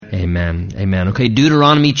Amen. Amen. Okay,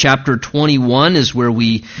 Deuteronomy chapter 21 is where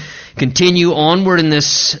we continue onward in this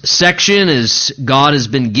section as God has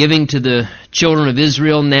been giving to the children of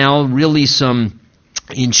Israel now really some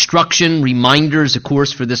instruction, reminders, of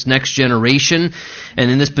course, for this next generation.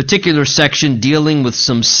 And in this particular section, dealing with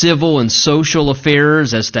some civil and social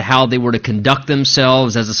affairs as to how they were to conduct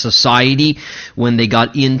themselves as a society when they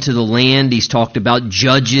got into the land. He's talked about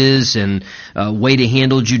judges and way to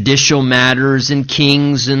handle judicial matters and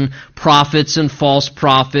kings and prophets and false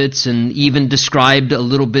prophets, and even described a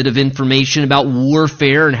little bit of information about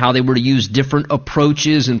warfare and how they were to use different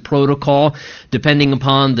approaches and protocol depending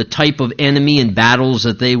upon the type of enemy and battles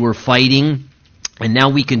that they were fighting. And now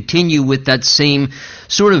we continue with that same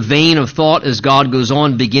sort of vein of thought as God goes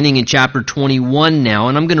on, beginning in chapter 21 now.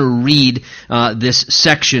 And I'm going to read this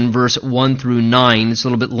section, verse 1 through 9. It's a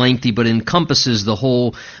little bit lengthy, but encompasses the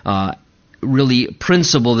whole really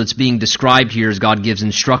principle that's being described here as God gives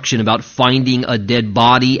instruction about finding a dead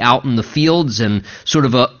body out in the fields and sort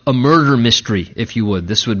of a murder mystery, if you would.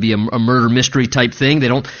 This would be a murder mystery type thing. They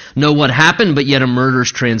don't know what happened, but yet a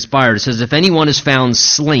murder's transpired. It says, if anyone is found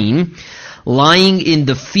slain, lying in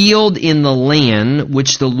the field in the land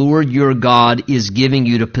which the Lord your God is giving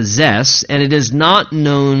you to possess, and it is not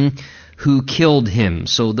known who killed him.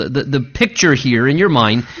 So the picture here in your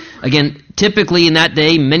mind, again, typically in that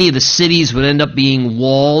day, many of the cities would end up being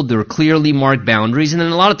walled. There were clearly marked boundaries. And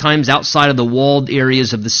then a lot of times outside of the walled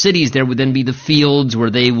areas of the cities, there would then be the fields where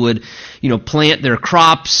they would, plant their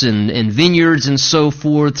crops and vineyards and so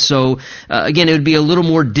forth. So, again, it would be a little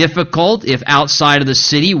more difficult if outside of the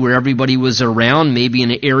city where everybody was around, maybe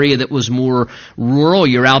in an area that was more rural,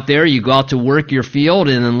 you're out there, you go out to work your field,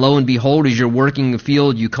 and then lo and behold, as you're working the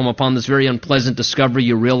field, you come upon this very unpleasant discovery.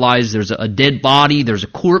 You realize there's a dead body, there's a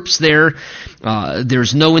corpse there.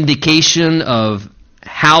 There's no indication of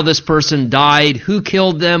how this person died, who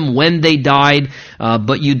killed them, when they died,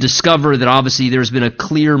 but you discover that obviously there's been a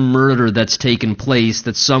clear murder that's taken place,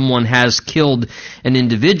 that someone has killed an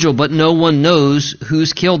individual, but no one knows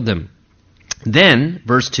who's killed them. Then,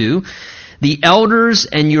 verse 2, the elders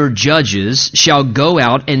and your judges shall go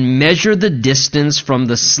out and measure the distance from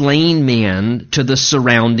the slain man to the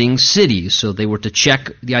surrounding cities. So they were to check,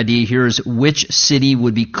 the idea here is which city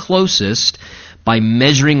would be closest by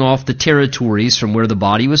measuring off the territories from where the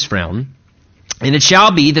body was found. And it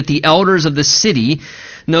shall be that the elders of the city,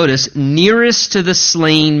 notice, nearest to the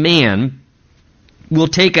slain man, will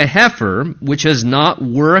take a heifer which has not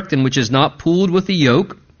worked and which is not pulled with a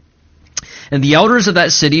yoke, and the elders of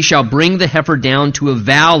that city shall bring the heifer down to a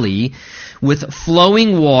valley with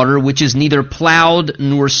flowing water, which is neither plowed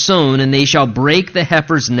nor sown, and they shall break the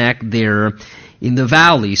heifer's neck there in the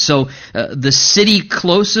valley. So the city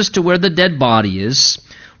closest to where the dead body is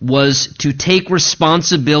was to take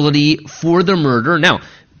responsibility for the murder. Now,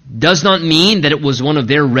 does not mean that it was one of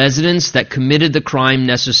their residents that committed the crime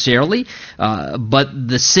necessarily, but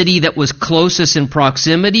the city that was closest in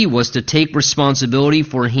proximity was to take responsibility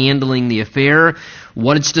for handling the affair.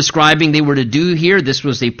 What it's describing they were to do here, this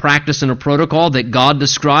was a practice and a protocol that God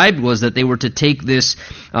described, was that they were to take this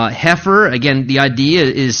heifer. Again, the idea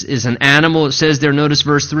is an animal. It says there, notice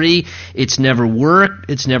verse 3, it's never worked,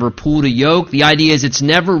 it's never pulled a yoke. The idea is it's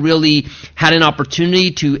never really had an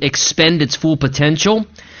opportunity to expend its full potential.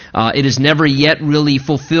 It has never yet really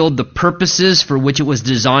fulfilled the purposes for which it was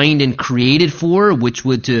designed and created for, which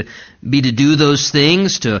would be to do those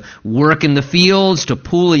things, to work in the fields, to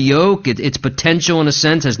pull a yoke. Its potential, in a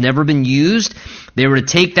sense, has never been used. They were to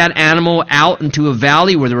take that animal out into a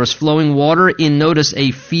valley where there was flowing water in, notice,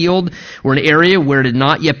 a field or an area where it had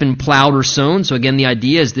not yet been plowed or sown. So again, the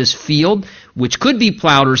idea is this field, which could be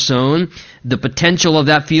plowed or sown, the potential of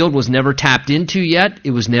that field was never tapped into yet.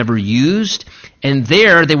 It was never used. And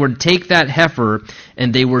there, they were to take that heifer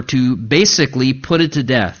and they were to basically put it to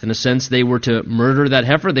death. In a sense, they were to murder that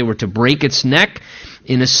heifer. They were to break its neck.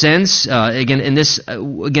 In a sense,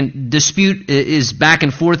 dispute is back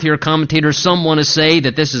and forth here. Commentators, some want to say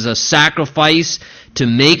that this is a sacrifice to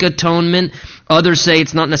make atonement. Others say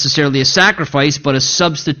it's not necessarily a sacrifice, but a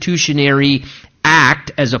substitutionary act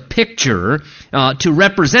as a picture to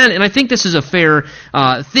represent. And I think this is a fair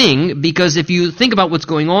thing, because if you think about what's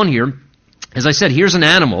going on here, as I said, here's an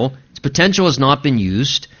animal, its potential has not been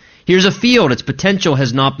used. Here's a field, its potential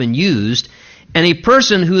has not been used. And a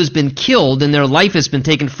person who has been killed and their life has been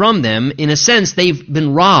taken from them, in a sense, they've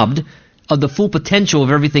been robbed of the full potential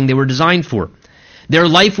of everything they were designed for. Their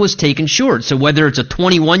life was taken short. So whether it's a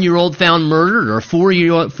 21-year-old found murdered, or a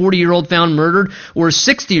 40-year-old found murdered, or a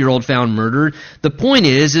 60-year-old found murdered, the point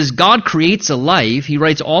is God creates a life. He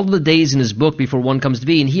writes all the days in his book before one comes to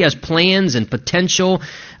be, and he has plans and potential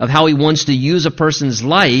of how he wants to use a person's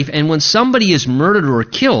life. And when somebody is murdered or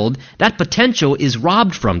killed, that potential is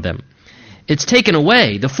robbed from them. It's taken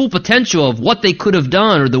away. The full potential of what they could have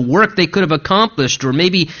done, or the work they could have accomplished, or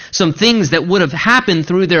maybe some things that would have happened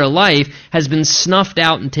through their life has been snuffed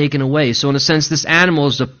out and taken away. So in a sense, this animal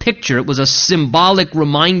is a picture. It was a symbolic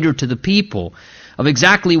reminder to the people of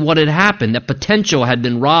exactly what had happened. That potential had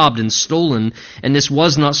been robbed and stolen, and this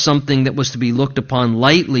was not something that was to be looked upon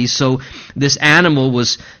lightly. So this animal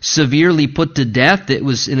was severely put to death. It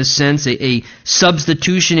was, in a sense, a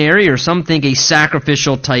substitutionary, or some think a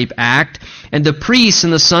sacrificial type act. And the priests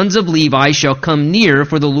and the sons of Levi shall come near,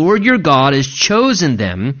 for the Lord your God has chosen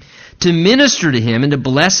them to minister to him and to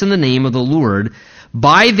bless in the name of the Lord.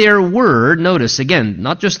 By their word, notice again,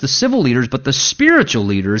 not just the civil leaders, but the spiritual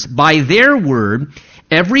leaders, by their word,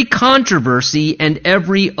 every controversy and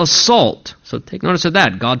every assault. So take notice of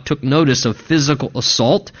that. God took notice of physical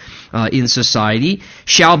assault in society,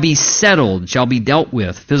 shall be settled, shall be dealt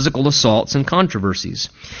with, physical assaults and controversies.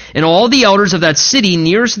 And all the elders of that city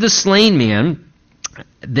nearest the slain man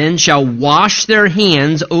then shall wash their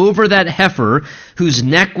hands over that heifer whose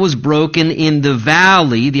neck was broken in the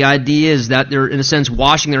valley. The idea is that they're, in a sense,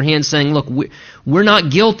 washing their hands, saying, look, we're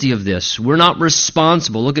not guilty of this. We're not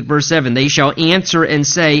responsible. Look at verse 7. They shall answer and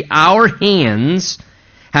say, our hands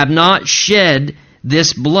have not shed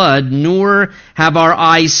this blood, nor have our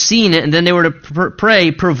eyes seen it. And then they were to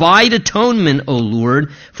pray, provide atonement, O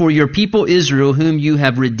Lord, for your people Israel, whom you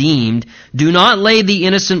have redeemed. Do not lay the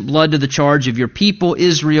innocent blood to the charge of your people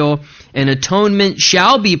Israel, and atonement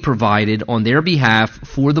shall be provided on their behalf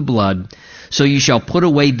for the blood. So you shall put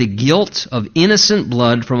away the guilt of innocent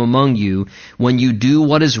blood from among you when you do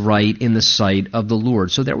what is right in the sight of the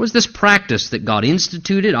Lord. So there was this practice that God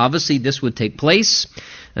instituted. Obviously, this would take place.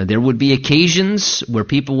 There would be occasions where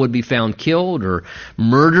people would be found killed or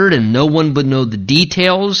murdered, and no one would know the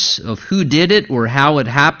details of who did it or how it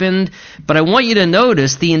happened. But I want you to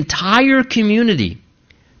notice the entire community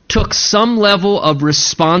took some level of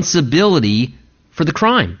responsibility for the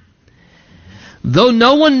crime. Though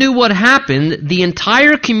no one knew what happened, the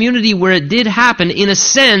entire community where it did happen, in a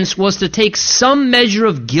sense, was to take some measure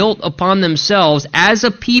of guilt upon themselves as a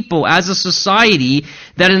people, as a society,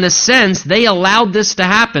 that in a sense they allowed this to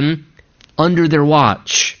happen under their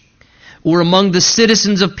watch, or among the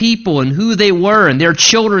citizens of people and who they were and their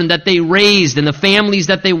children that they raised and the families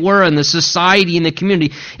that they were and the society and the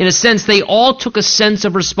community. In a sense, they all took a sense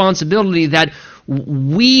of responsibility that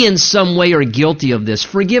we in some way are guilty of this.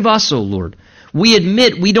 Forgive us, O Lord. We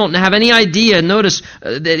admit we don't have any idea. Notice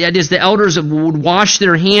that is, the elders would wash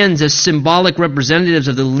their hands as symbolic representatives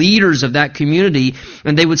of the leaders of that community,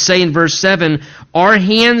 and they would say in verse 7, our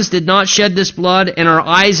hands did not shed this blood, and our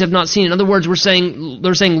eyes have not seen it. In other words, they're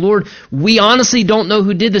saying, Lord, we honestly don't know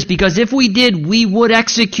who did this, because if we did, we would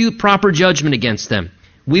execute proper judgment against them.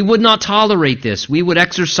 We would not tolerate this. We would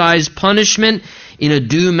exercise punishment in a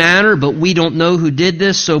due manner, but we don't know who did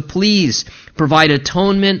this, so please provide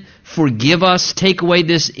atonement. Forgive us. Take away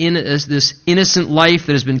this innocent life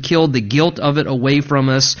that has been killed, the guilt of it away from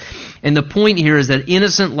us. And the point here is that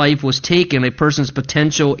innocent life was taken, a person's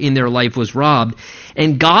potential in their life was robbed.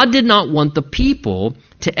 And God did not want the people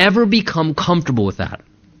to ever become comfortable with that.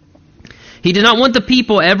 He did not want the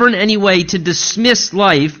people ever in any way to dismiss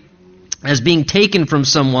life as being taken from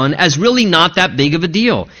someone as really not that big of a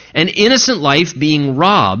deal. An innocent life being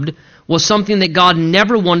robbed was something that God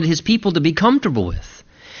never wanted his people to be comfortable with.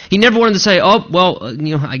 He never wanted to say, oh, well,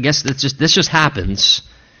 I guess this just happens.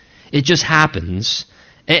 It just happens.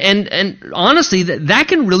 And honestly, that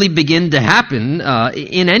can really begin to happen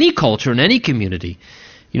in any culture, in any community.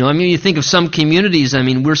 You think of some communities,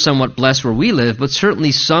 we're somewhat blessed where we live, but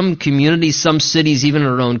certainly some communities, some cities, even in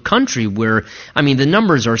our own country, where, the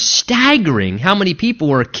numbers are staggering. How many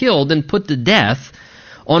people are killed and put to death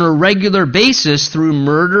on a regular basis through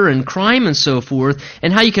murder and crime and so forth,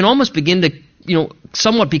 and how you can almost begin to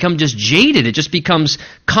somewhat become just jaded. It just becomes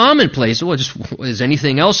commonplace. Well, is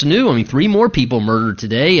anything else new? 3 more people murdered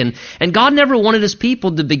today. And God never wanted his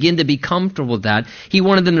people to begin to be comfortable with that. He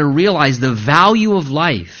wanted them to realize the value of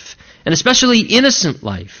life, and especially innocent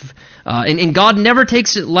life. And God never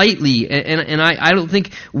takes it lightly. And I don't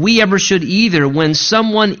think we ever should either when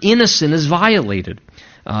someone innocent is violated.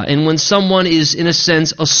 And when someone is, in a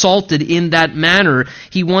sense, assaulted in that manner,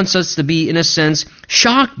 he wants us to be, in a sense,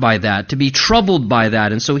 shocked by that, to be troubled by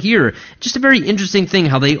that. And so here, just a very interesting thing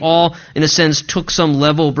how they all, in a sense, took some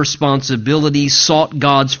level of responsibility, sought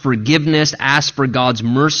God's forgiveness, asked for God's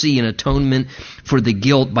mercy and atonement for the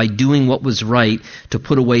guilt by doing what was right to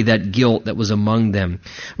put away that guilt that was among them.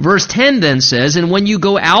 Verse 10 then says, and when you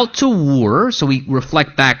go out to war, so we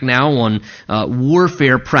reflect back now on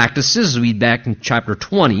warfare practices, read back in chapter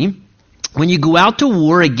 20, when you go out to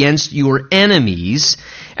war against your enemies,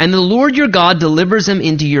 and the Lord your God delivers them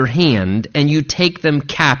into your hand, and you take them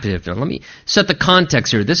captive. Now let me set the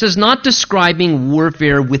context here. This is not describing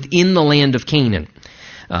warfare within the land of Canaan.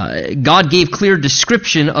 God gave clear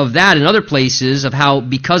description of that in other places, of how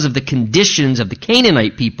because of the conditions of the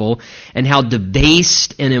Canaanite people and how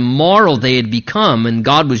debased and immoral they had become, and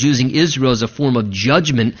God was using Israel as a form of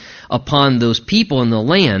judgment upon those people in the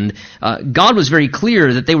land, God was very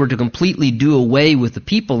clear that they were to completely do away with the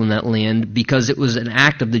people in that land because it was an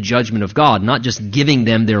act of the judgment of God, not just giving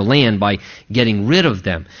them their land by getting rid of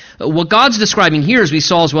them. What God's describing here, as we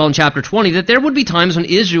saw as well in chapter 20, that there would be times when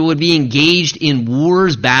Israel would be engaged in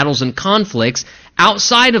wars, battles, and conflicts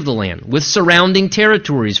outside of the land with surrounding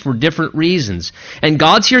territories for different reasons. And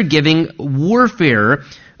God's here giving warfare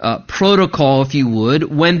protocol, if you would,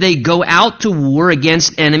 when they go out to war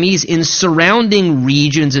against enemies in surrounding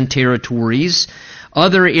regions and territories,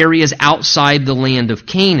 other areas outside the land of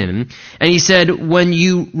Canaan. And he said, when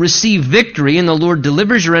you receive victory and the Lord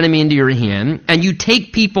delivers your enemy into your hand, and you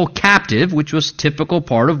take people captive, which was a typical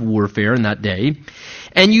part of warfare in that day,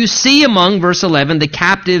 and you see among, verse 11, the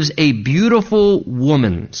captives a beautiful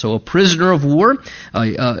woman. So a prisoner of war,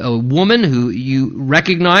 a woman who you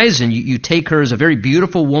recognize and you take her as a very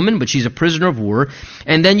beautiful woman, but she's a prisoner of war.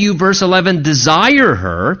 And then you, verse 11, desire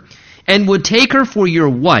her and would take her for your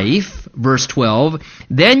wife, verse 12,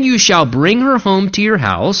 then you shall bring her home to your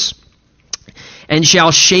house and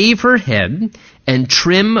shall shave her head and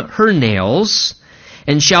trim her nails,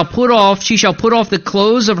 and she shall put off the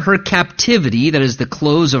clothes of her captivity, that is the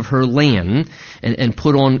clothes of her land, and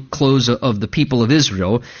put on clothes of the people of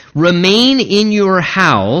Israel. Remain in your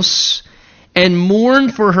house and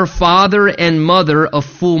mourn for her father and mother a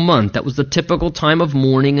full month. That was the typical time of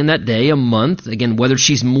mourning in that day, a month. Again, whether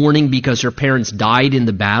she's mourning because her parents died in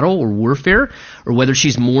the battle or warfare, or whether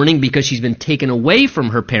she's mourning because she's been taken away from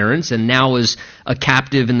her parents and now is a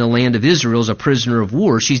captive in the land of Israel as a prisoner of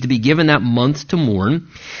war, she's to be given that month to mourn.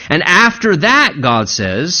 And after that, God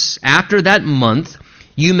says, after that month,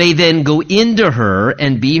 you may then go into her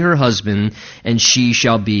and be her husband, and she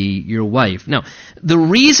shall be your wife. Now, the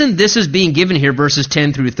reason this is being given here, verses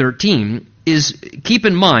 10 through 13, is, keep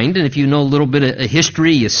in mind, and if you know a little bit of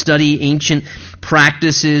history, you study ancient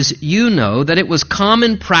practices, you know that it was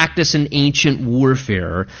common practice in ancient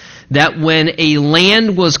warfare that when a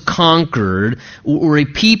land was conquered or a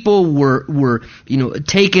people were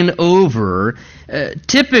taken over,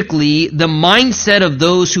 typically the mindset of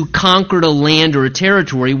those who conquered a land or a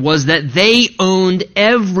territory was that they owned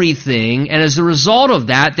everything, and as a result of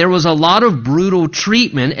that, there was a lot of brutal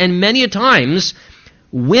treatment, and many a times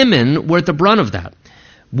women were at the brunt of that.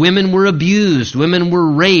 Women were abused, women were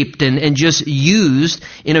raped, and just used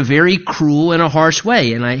in a very cruel and a harsh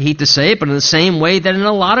way. And I hate to say it, but in the same way that in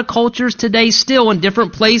a lot of cultures today still, in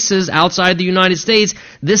different places outside the United States,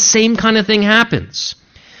 this same kind of thing happens.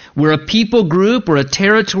 Where a people group or a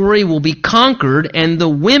territory will be conquered and the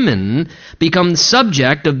women become the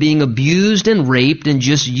subject of being abused and raped and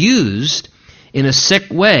just used in a sick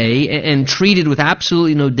way and treated with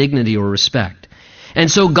absolutely no dignity or respect. And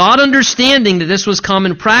so God, understanding that this was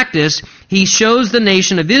common practice, He shows the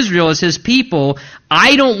nation of Israel as His people,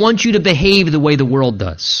 I don't want you to behave the way the world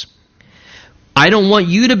does. I don't want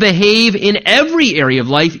you to behave in every area of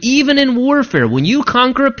life, even in warfare. When you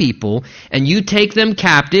conquer a people and you take them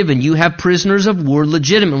captive and you have prisoners of war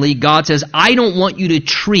legitimately, God says, I don't want you to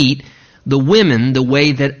treat the women the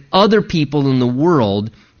way that other people in the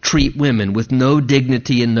world treat women, with no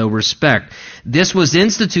dignity and no respect. This was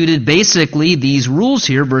instituted, basically, these rules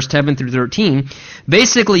here, verse 7 through 13,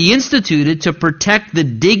 basically instituted to protect the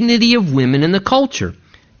dignity of women in the culture,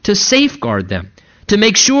 to safeguard them, to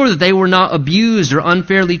make sure that they were not abused or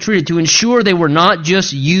unfairly treated, to ensure they were not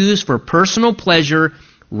just used for personal pleasure,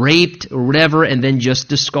 raped or whatever, and then just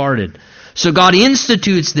discarded. So God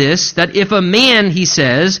institutes this, that if a man, he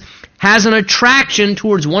says, has an attraction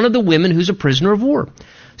towards one of the women who's a prisoner of war.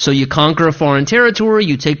 So you conquer a foreign territory,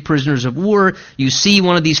 you take prisoners of war, you see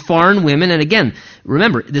one of these foreign women, and again,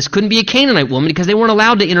 remember, this couldn't be a Canaanite woman because they weren't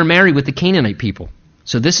allowed to intermarry with the Canaanite people.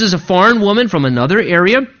 So this is a foreign woman from another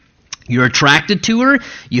area, You're attracted to her,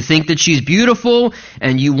 you think that she's beautiful,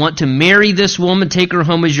 and you want to marry this woman, take her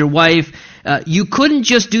home as your wife. You couldn't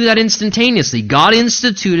just do that instantaneously. God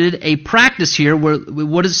instituted a practice here where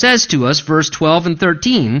what it says to us, verse 12 and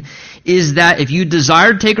 13, is that if you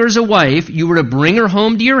desired to take her as a wife, you were to bring her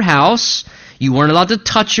home to your house. You weren't allowed to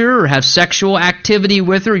touch her or have sexual activity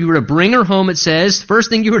with her. You were to bring her home, it says. First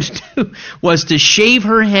thing you were to do was to shave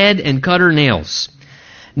her head and cut her nails.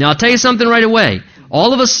 Now, I'll tell you something right away.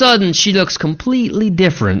 All of a sudden, she looks completely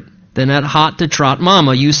different than that hot-to-trot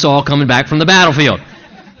mama you saw coming back from the battlefield.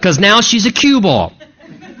 Because now she's a cue ball.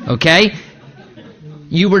 Okay?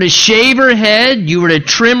 You were to shave her head. You were to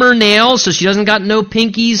trim her nails so she doesn't got no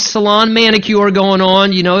Pinky's salon manicure going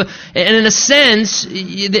on, you know. And in a sense,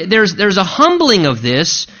 there's a humbling of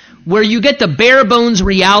this where you get the bare bones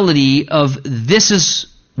reality of this is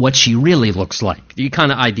what she really looks like. The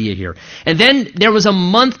kind of idea here. And then there was a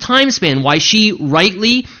month time span why she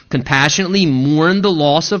rightly, compassionately mourned the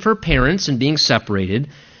loss of her parents and being separated.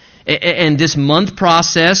 And this month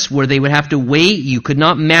process where they would have to wait, you could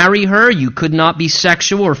not marry her, you could not be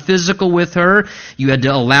sexual or physical with her, you had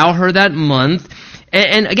to allow her that month.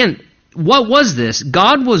 And again, what was this?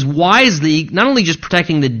 God was wisely not only just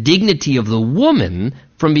protecting the dignity of the woman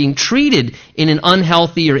from being treated in an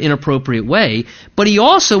unhealthy or inappropriate way, but he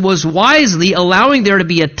also was wisely allowing there to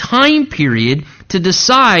be a time period to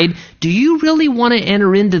decide, do you really want to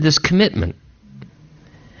enter into this commitment?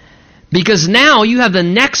 Because now you have the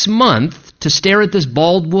next month to stare at this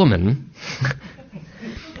bald woman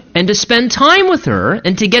and to spend time with her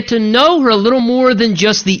and to get to know her a little more than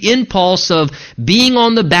just the impulse of being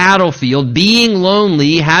on the battlefield, being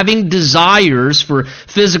lonely, having desires for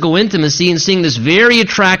physical intimacy and seeing this very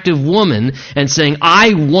attractive woman and saying,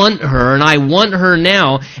 I want her and I want her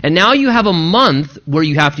now. And now you have a month where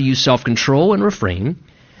you have to use self-control and refrain.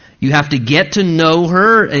 You have to get to know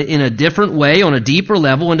her in a different way, on a deeper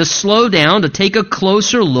level, and to slow down, to take a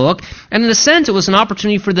closer look. And in a sense, it was an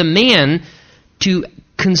opportunity for the man to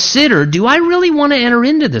consider, do I really want to enter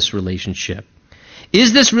into this relationship?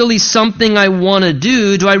 Is this really something I want to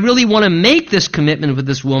do? Do I really want to make this commitment with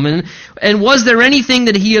this woman? And was there anything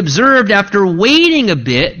that he observed after waiting a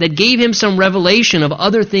bit that gave him some revelation of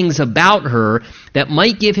other things about her that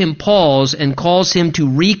might give him pause and cause him to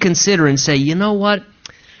reconsider and say, you know what?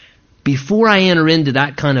 Before I enter into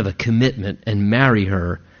that kind of a commitment and marry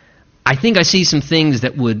her, I think I see some things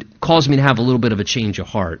that would cause me to have a little bit of a change of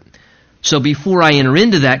heart. So before I enter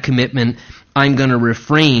into that commitment, I'm going to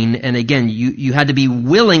refrain. And again, you had to be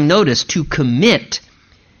willing, notice, to commit.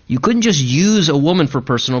 You couldn't just use a woman for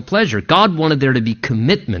personal pleasure. God wanted there to be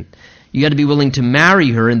commitment. You had to be willing to marry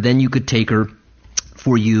her, and then you could take her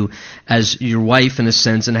for you as your wife in a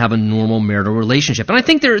sense and have a normal marital relationship. And I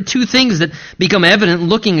think there are two things that become evident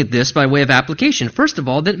looking at this by way of application. First of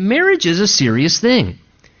all, that marriage is a serious thing.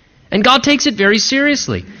 And God takes it very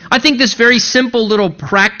seriously. I think this very simple little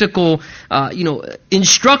practical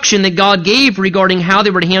instruction that God gave regarding how they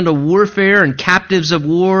were to handle warfare and captives of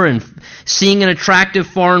war and seeing an attractive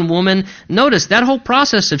foreign woman, notice that whole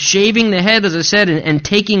process of shaving the head, as I said, and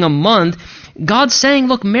taking a month, God's saying,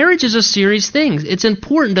 look, marriage is a serious thing. It's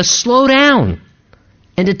important to slow down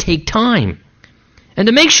and to take time and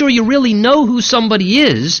to make sure you really know who somebody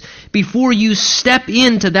is before you step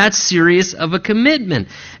into that serious of a commitment.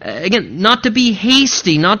 Again, not to be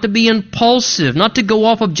hasty, not to be impulsive, not to go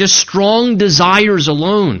off of just strong desires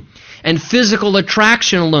alone and physical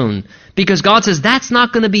attraction alone, because God says that's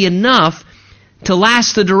not going to be enough to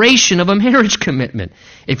last the duration of a marriage commitment.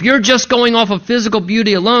 If you're just going off of physical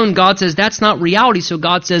beauty alone, God says that's not reality. So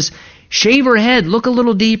God says, shave her head, look a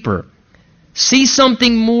little deeper. See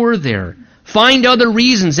something more there. Find other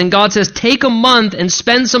reasons. And God says, take a month and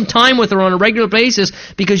spend some time with her on a regular basis,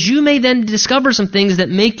 because you may then discover some things that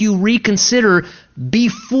make you reconsider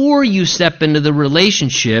before you step into the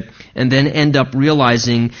relationship and then end up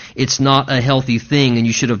realizing it's not a healthy thing and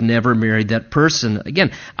you should have never married that person.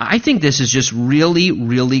 Again, I think this is just really,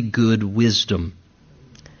 really good wisdom.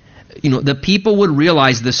 The people would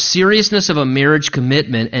realize the seriousness of a marriage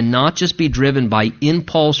commitment and not just be driven by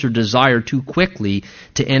impulse or desire too quickly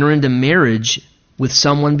to enter into marriage with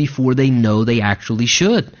someone before they know they actually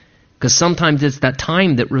should. Because sometimes it's that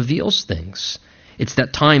time that reveals things. It's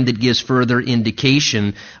that time that gives further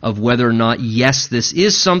indication of whether or not, yes, this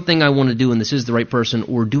is something I want to do and this is the right person,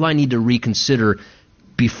 or do I need to reconsider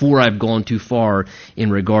before I've gone too far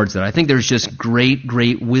in regards to that. I think there's just great,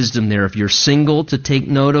 great wisdom there. If you're single, to take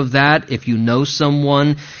note of that. If you know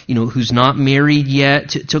someone, who's not married yet,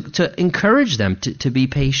 to encourage them to be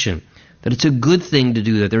patient, That it's a good thing to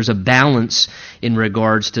do that. There's a balance in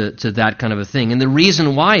regards to that kind of a thing. And the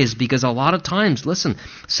reason why is because a lot of times, listen,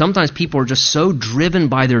 sometimes people are just so driven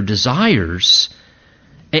by their desires.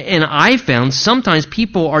 And I found sometimes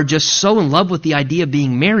people are just so in love with the idea of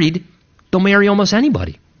being married, they'll marry almost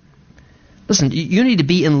anybody. Listen, you need to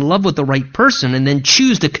be in love with the right person and then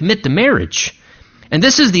choose to commit to marriage. And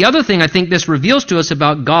this is the other thing I think this reveals to us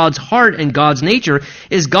about God's heart and God's nature,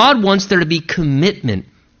 is God wants there to be commitment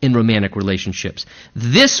in romantic relationships.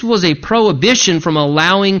 This was a prohibition from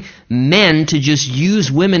allowing men to just use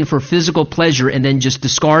women for physical pleasure and then just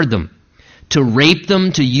discard them. To rape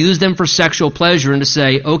them, to use them for sexual pleasure, and to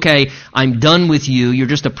say, okay, I'm done with you, you're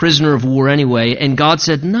just a prisoner of war anyway. And God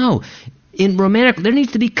said, no, in romantic, there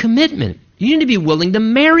needs to be commitment. You need to be willing to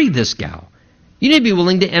marry this gal. You need to be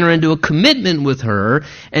willing to enter into a commitment with her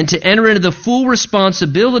and to enter into the full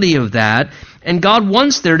responsibility of that. And God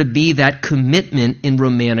wants there to be that commitment in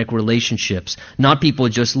romantic relationships. Not people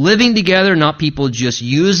just living together, not people just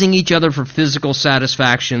using each other for physical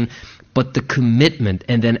satisfaction, but the commitment.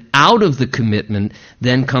 And then out of the commitment,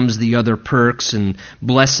 then comes the other perks and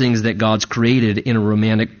blessings that God's created in a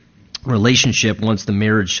romantic relationship once the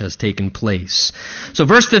marriage has taken place. So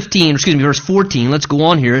verse 14, let's go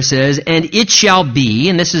on here. It says, and it shall be,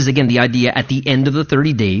 and this is again the idea at the end of the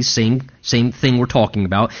 30 days, same thing we're talking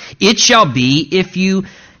about. It shall be if you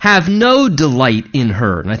have no delight in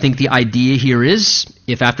her. And I think the idea here is,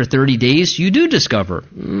 if after 30 days you do discover,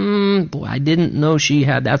 boy, I didn't know she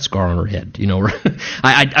had that scar on her head.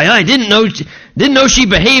 I didn't know she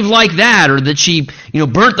behaved like that, or that she,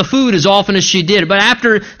 burnt the food as often as she did. But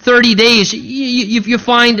after 30 days, you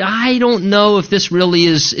find, I don't know if this really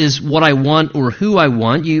is what I want or who I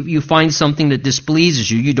want. You find something that displeases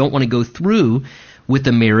you. You don't want to go through with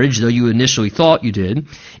the marriage, though you initially thought you did.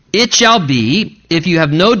 It shall be, if you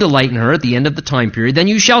have no delight in her at the end of the time period, then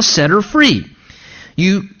you shall set her free.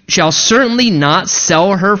 You shall certainly not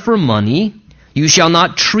sell her for money. You shall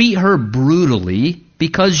not treat her brutally,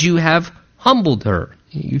 because you have humbled her.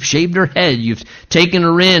 You've shaved her head. You've taken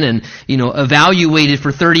her in and, evaluated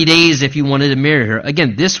for 30 days if you wanted to marry her.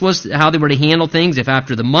 Again, this was how they were to handle things. If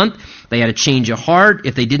after the month they had a change of heart,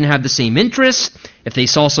 if they didn't have the same interests, if they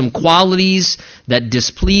saw some qualities that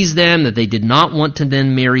displeased them, that they did not want to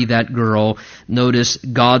then marry that girl, notice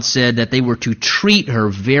God said that they were to treat her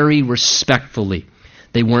very respectfully.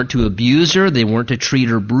 They weren't to abuse her. They weren't to treat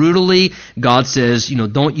her brutally. God says,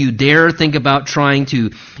 don't you dare think about trying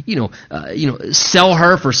to, sell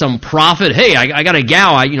her for some profit. Hey, I got a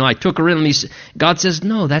gal. I took her in. God says,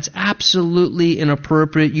 no, that's absolutely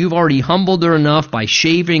inappropriate. You've already humbled her enough by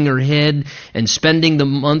shaving her head and spending the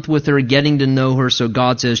month with her, getting to know her. So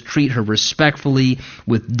God says, treat her respectfully,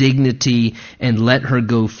 with dignity, and let her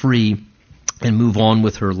go free and move on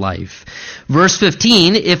with her life. Verse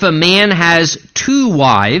 15, if a man has two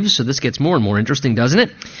wives, so this gets more and more interesting, doesn't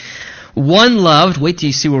it? One loved, wait till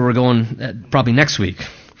you see where we're going probably next week.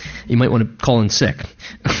 You might want to call in sick.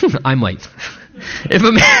 I might.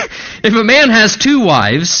 If a man has two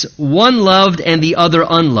wives, one loved and the other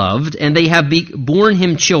unloved, and they have borne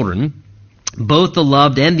him children, both the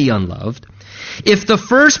loved and the unloved, if the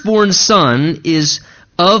firstborn son is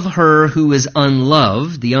of her who is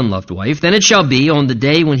unloved, the unloved wife, then it shall be on the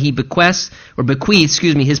day when he bequeaths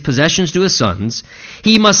his possessions to his sons,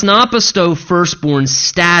 he must not bestow firstborn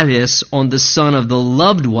status on the son of the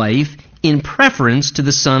loved wife in preference to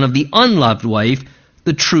the son of the unloved wife,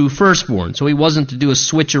 the true firstborn. So he wasn't to do a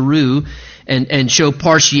switcheroo and show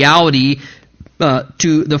partiality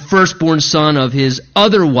to the firstborn son of his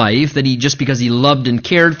other wife, that just because he loved and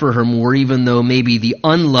cared for her more, even though maybe the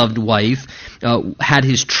unloved wife had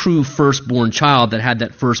his true firstborn child that had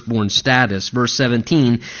that firstborn status. Verse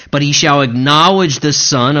 17, but he shall acknowledge the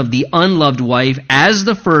son of the unloved wife as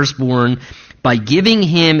the firstborn by giving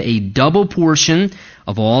him a double portion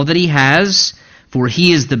of all that he has, for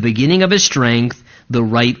he is the beginning of his strength, the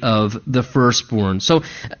right of the firstborn. So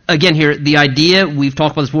again here, the idea, we've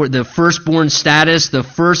talked about this before, the firstborn status, the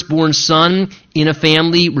firstborn son in a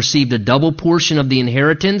family received a double portion of the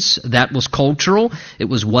inheritance. That was cultural. It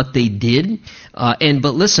was what they did.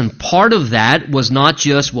 But listen, part of that was not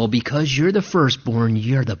just, well, because you're the firstborn,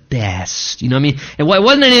 you're the best. You know what I mean? And it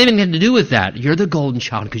wasn't anything to do with that. You're the golden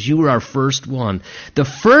child because you were our first one. The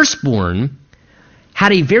firstborn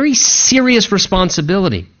had a very serious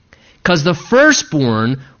responsibility. Because the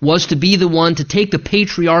firstborn was to be the one to take the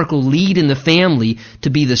patriarchal lead in the family, to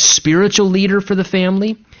be the spiritual leader for the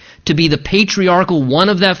family, to be the patriarchal one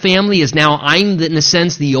of that family, is now I'm, in a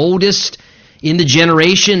sense, the oldest in the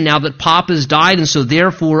generation now that Pop has died, and so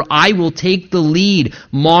therefore I will take the lead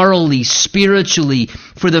morally, spiritually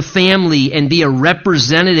for the family and be a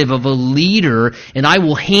representative of a leader, and I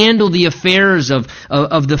will handle the affairs of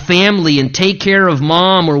the family and take care of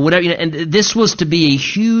mom or whatever. And this was to be a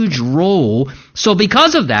huge role. So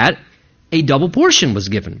because of that, a double portion was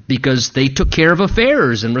given because they took care of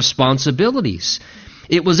affairs and responsibilities.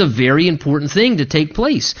 It was a very important thing to take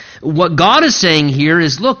place. What God is saying here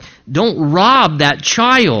is, look, don't rob that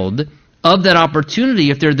child of that opportunity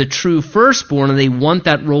if they're the true firstborn and they want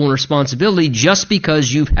that role and responsibility just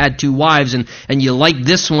because you've had two wives and you like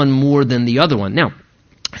this one more than the other one. Now,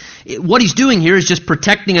 what he's doing here is just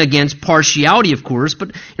protecting against partiality, of course,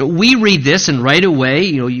 but we read this and right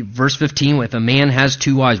away, verse 15, if a man has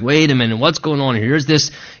two wives, wait a minute, what's going on here? Here's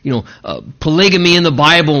this, polygamy in the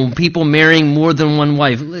Bible and people marrying more than one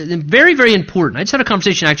wife. Very, very important. I just had a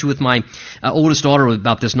conversation actually with my oldest daughter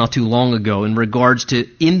about this not too long ago in regards to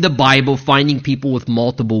in the Bible finding people with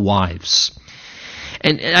multiple wives.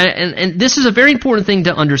 And this is a very important thing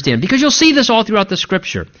to understand because you'll see this all throughout the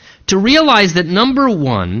Scripture. To realize that, number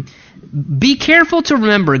one, be careful to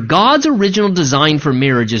remember God's original design for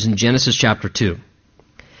marriage is in Genesis chapter 2.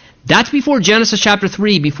 That's before Genesis chapter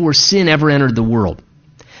 3, before sin ever entered the world.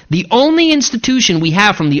 The only institution we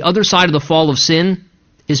have from the other side of the fall of sin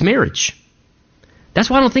is marriage. That's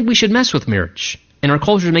why I don't think we should mess with marriage. And our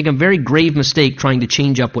culture is making a very grave mistake trying to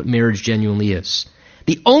change up what marriage genuinely is.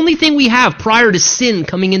 The only thing we have prior to sin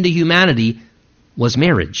coming into humanity was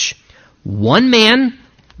marriage. One man,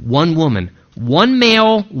 one woman. One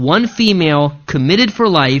male, one female, committed for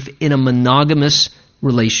life in a monogamous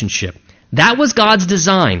relationship. That was God's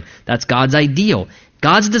design. That's God's ideal.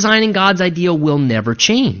 God's design and God's ideal will never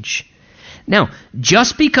change. Now,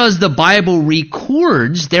 just because the Bible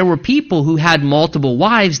records there were people who had multiple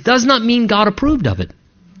wives does not mean God approved of it.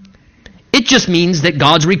 It just means that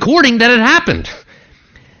God's recording that it happened.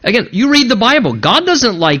 Again, you read the Bible. God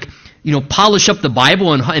doesn't polish up the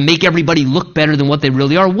Bible and make everybody look better than what they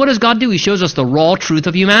really are. What does God do? He shows us the raw truth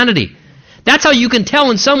of humanity. That's how you can tell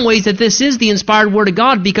in some ways that this is the inspired Word of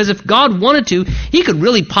God, because if God wanted to, He could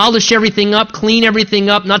really polish everything up, clean everything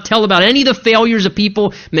up, not tell about any of the failures of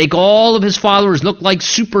people, make all of His followers look like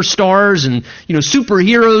superstars and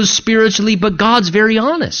superheroes spiritually, but God's very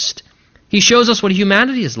honest. He shows us what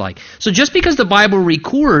humanity is like. So just because the Bible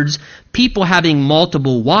records people having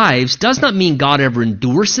multiple wives does not mean God ever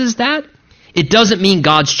endorses that. It doesn't mean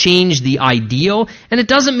God's changed the ideal, and it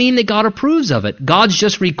doesn't mean that God approves of it. God's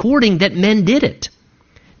just recording that men did it,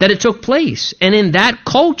 that it took place. And in that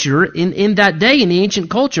culture, in that day, in the ancient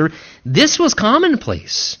culture, this was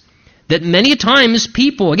commonplace. That many times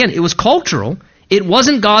people, again, it was cultural. It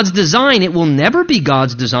wasn't God's design. It will never be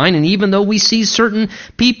God's design. And even though we see certain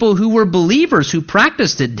people who were believers who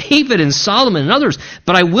practiced it, David and Solomon and others.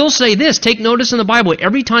 But I will say this, take notice in the Bible,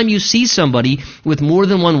 every time you see somebody with more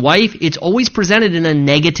than one wife, it's always presented in a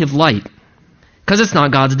negative light. Because it's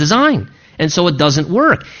not God's design. And so it doesn't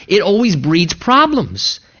work. It always breeds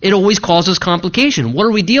problems. It always causes complication. What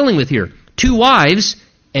are we dealing with here? Two wives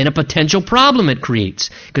and a potential problem it creates.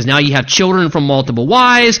 Because now you have children from multiple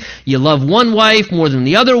wives, you love one wife more than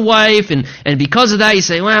the other wife, and because of that you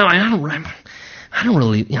say, well, I don't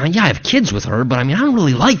really, I have kids with her, but I don't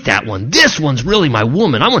really like that one. This one's really my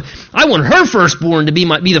woman. I want her firstborn to be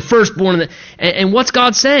the firstborn. And what's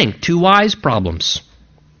God saying? Two wives, problems.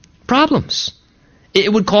 Problems. It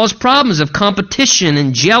would cause problems of competition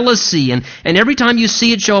and jealousy, and every time you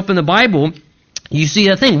see it show up in the Bible, you see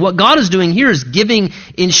that thing. What God is doing here is giving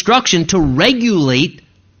instruction to regulate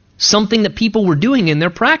something that people were doing in their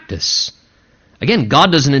practice. Again,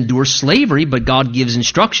 God doesn't endorse slavery, but God gives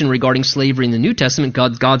instruction regarding slavery in the New Testament.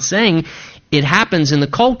 God's saying it happens in the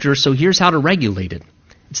culture, so here's how to regulate it.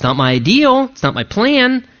 It's not my ideal, it's not my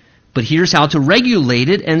plan, but here's how to regulate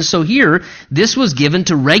it. And so here, this was given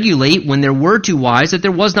to regulate when there were two wives, that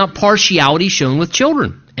there was not partiality shown with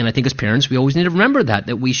children. And I think as parents, we always need to remember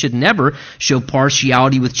that we should never show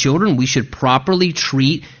partiality with children. We should properly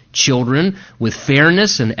treat children with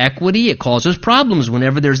fairness and equity. It causes problems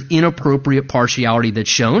whenever there's inappropriate partiality that's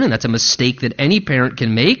shown, and that's a mistake that any parent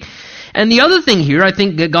can make. And the other thing here, I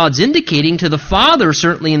think that God's indicating to the father,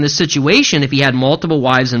 certainly in this situation, if he had multiple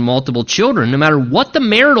wives and multiple children, no matter what the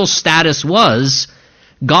marital status was,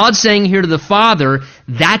 God's saying here to the father,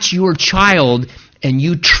 that's your child, and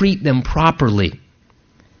you treat them properly.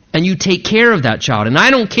 And you take care of that child. And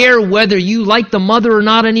I don't care whether you like the mother or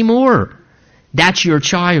not anymore. That's your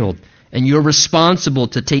child. And you're responsible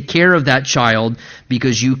to take care of that child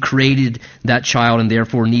because you created that child and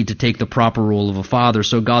therefore need to take the proper role of a father.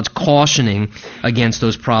 So God's cautioning against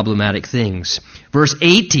those problematic things. Verse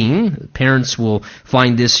 18, parents will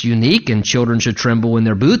find this unique, and children should tremble in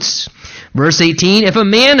their boots. Verse 18, if a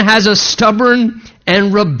man has a stubborn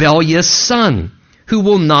and rebellious son who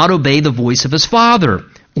will not obey the voice of his father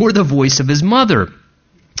or the voice of his mother,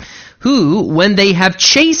 who, when they have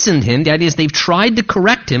chastened him, the idea is they've tried to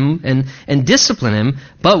correct him and discipline him,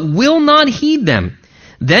 but will not heed them,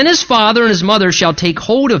 then his father and his mother shall take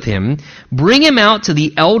hold of him, bring him out to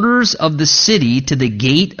the elders of the city, to the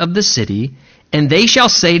gate of the city, and they shall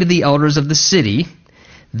say to the elders of the city,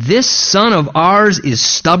 this son of ours is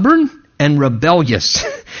stubborn and rebellious.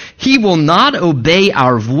 He will not obey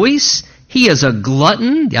our voice. He is a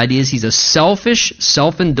glutton. The idea is he's a selfish,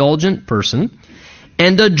 self-indulgent person.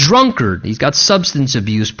 And a drunkard. He's got substance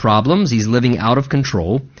abuse problems. He's living out of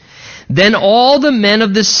control. Then all the men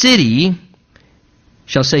of the city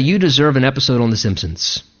shall say, you deserve an episode on The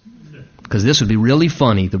Simpsons. Because this would be really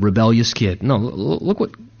funny, the rebellious kid. No, look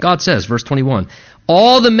what God says, verse 21.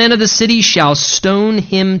 All the men of the city shall stone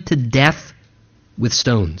him to death with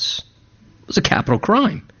stones. It was a capital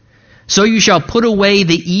crime. So you shall put away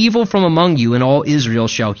the evil from among you, and all Israel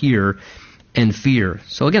shall hear and fear.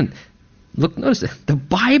 So again, look, notice the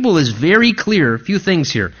Bible is very clear, a few things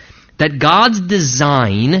here, that God's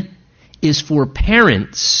design is for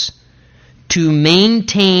parents to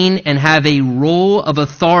maintain and have a role of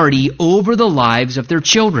authority over the lives of their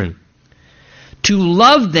children. To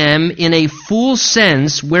love them in a full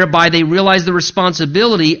sense, whereby they realize the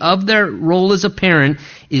responsibility of their role as a parent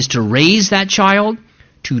is to raise that child,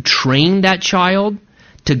 to train that child,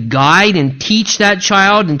 to guide and teach that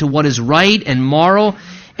child into what is right and moral,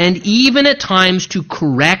 and even at times to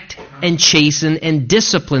correct and chasten and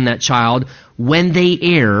discipline that child when they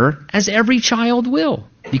err, as every child will,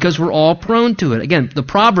 because we're all prone to it. Again, the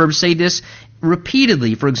Proverbs say this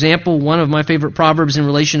repeatedly. For example, one of my favorite Proverbs in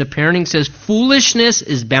relation to parenting says, foolishness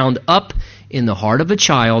is bound up in the heart of a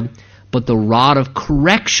child, but the rod of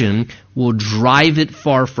correction will drive it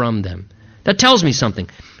far from them. That tells me something.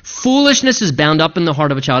 Foolishness is bound up in the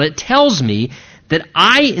heart of a child. It tells me that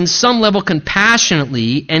I, in some level,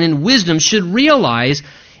 compassionately and in wisdom, should realize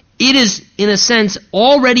it is, in a sense,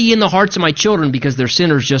 already in the hearts of my children, because they're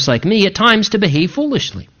sinners just like me, at times to behave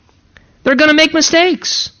foolishly. They're going to make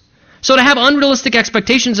mistakes. So to have unrealistic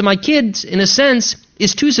expectations of my kids, in a sense,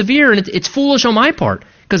 is too severe, and it's foolish on my part.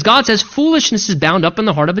 Because God says foolishness is bound up in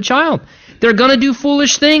the heart of a child. They're going to do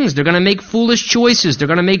foolish things. They're going to make foolish choices. They're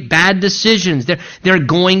going to make bad decisions. They're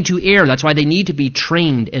going to err. That's why they need to be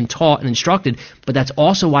trained and taught and instructed. But that's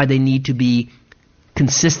also why they need to be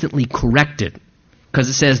consistently corrected. Because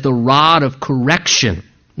it says the rod of correction.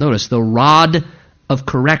 Notice, the rod of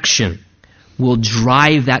correction will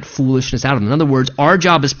drive that foolishness out of them. In other words, our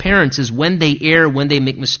job as parents is when they err, when they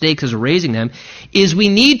make mistakes as we're raising them, is we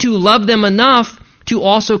need to love them enough to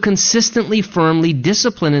also consistently, firmly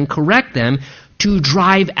discipline and correct them, to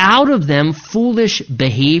drive out of them foolish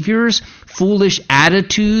behaviors, foolish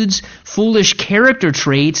attitudes, foolish character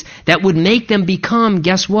traits that would make them become,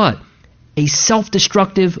 guess what? A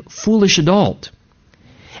self-destructive, foolish adult.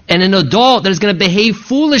 And an adult that is going to behave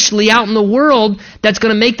foolishly out in the world, that's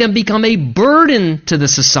going to make them become a burden to the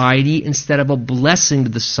society instead of a blessing to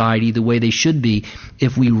the society the way they should be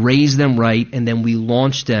if we raise them right and then we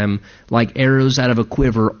launch them like arrows out of a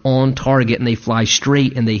quiver on target and they fly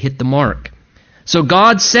straight and they hit the mark. So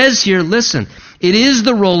God says here, listen, it is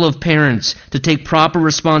the role of parents to take proper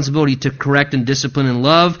responsibility to correct and discipline and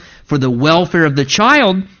love for the welfare of the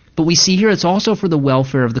child, but we see here it's also for the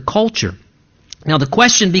welfare of the culture. Now the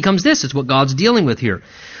question becomes this, it's what God's dealing with here.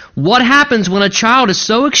 What happens when a child is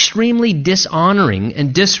so extremely dishonoring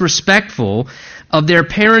and disrespectful of their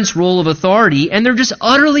parents' role of authority, and they're just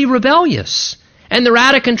utterly rebellious, and they're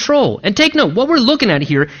out of control? And take note, what we're looking at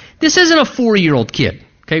here, this isn't a 4-year-old kid.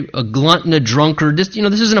 Okay, a glutton, a drunkard. This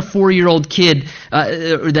isn't a 4-year-old kid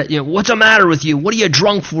what's the matter with you? What are you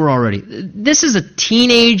drunk for already? This is a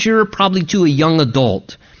teenager, probably to a young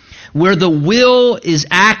adult, where the will is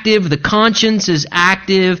active, the conscience is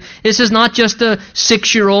active. This is not just a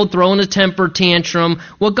 6-year-old throwing a temper tantrum.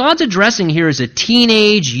 What God's addressing here is a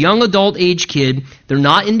teenage, young adult age kid. They're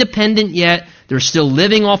not independent yet. They're still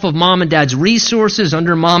living off of mom and dad's resources,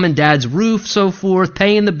 under mom and dad's roof, so forth,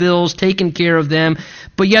 paying the bills, taking care of them.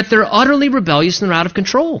 But yet they're utterly rebellious and they're out of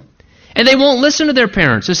control. And they won't listen to their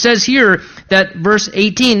parents. It says here that verse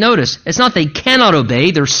 18, notice, it's not they cannot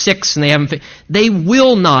obey, they're 6 and they haven't, they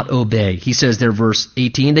will not obey. He says there, verse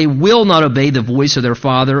 18, they will not obey the voice of their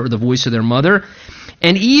father or the voice of their mother.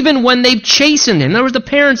 And even when they've chastened him, in other words, the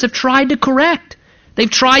parents have tried to correct. They've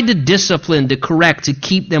tried to discipline, to correct, to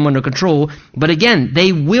keep them under control. But again,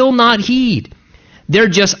 they will not heed. They're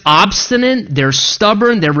just obstinate, they're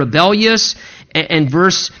stubborn, they're rebellious. And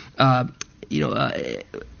verse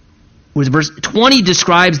 20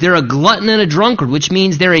 describes they're a glutton and a drunkard, which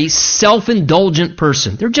means they're a self-indulgent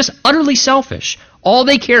person. They're just utterly selfish. All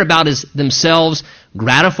they care about is themselves,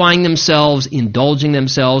 gratifying themselves, indulging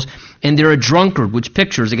themselves. And they're a drunkard, which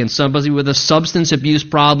pictures, again, somebody with a substance abuse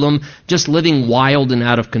problem, just living wild and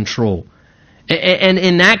out of control. And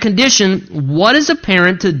in that condition, what is a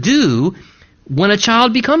parent to do when a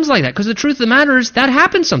child becomes like that? Because the truth of the matter is that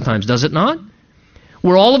happens sometimes, does it not?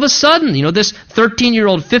 Where all of a sudden, this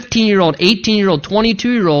 13-year-old, 15-year-old, 18-year-old,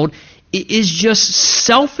 22-year-old is just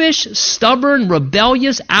selfish, stubborn,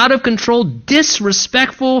 rebellious, out of control,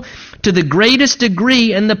 disrespectful to the greatest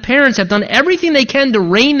degree, and the parents have done everything they can to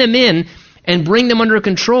rein them in and bring them under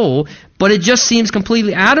control, but it just seems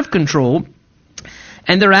completely out of control.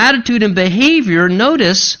 And their attitude and behavior,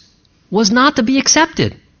 notice, was not to be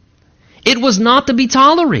accepted. It was not to be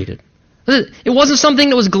tolerated. It wasn't something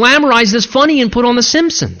that was glamorized as funny and put on The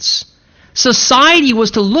Simpsons. Society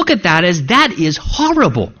was to look at that as that is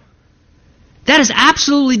horrible. That is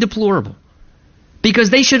absolutely deplorable.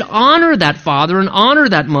 Because they should honor that father and honor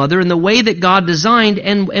that mother in the way that God designed.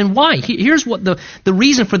 And why? Here's what the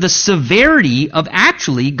reason for the severity of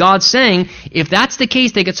actually God saying, if that's the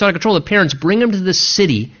case, they get so out of control. The parents bring them to the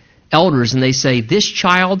city elders and they say, this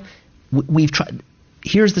child, we've tried.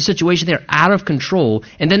 Here's the situation. They're out of control.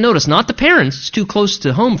 And then notice, not the parents. It's too close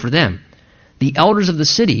to home for them. The elders of the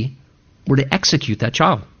city were to execute that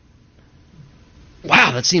child.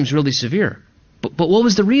 Wow, that seems really severe. But what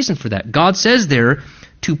was the reason for that? God says there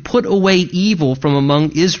to put away evil from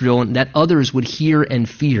among Israel and that others would hear and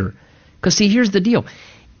fear. Because see, here's the deal.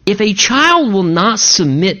 If a child will not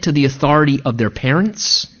submit to the authority of their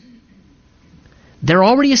parents, they're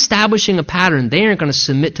already establishing a pattern. They aren't going to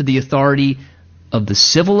submit to the authority of the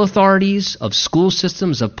civil authorities, of school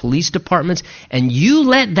systems, of police departments, and you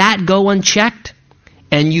let that go unchecked,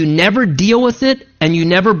 and you never deal with it, and you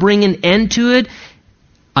never bring an end to it,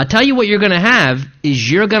 I'll tell you what you're going to have is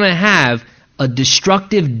you're going to have a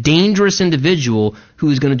destructive, dangerous individual who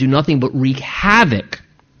is going to do nothing but wreak havoc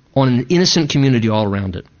on an innocent community all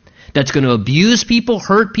around it. That's going to abuse people,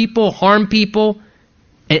 hurt people, harm people,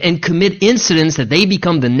 and commit incidents that they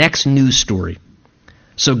become the next news story.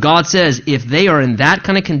 So God says if they are in that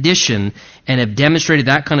kind of condition and have demonstrated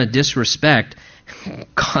that kind of disrespect,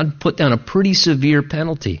 God put down a pretty severe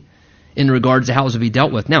penalty in regards to how it will be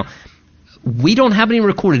dealt with. Now, we don't have any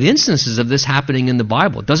recorded instances of this happening in the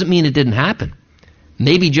Bible. It doesn't mean it didn't happen.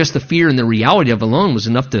 Maybe just the fear and the reality of it alone was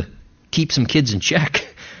enough to keep some kids in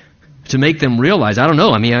check, to make them realize. I don't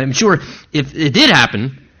know. I mean, I'm sure if it did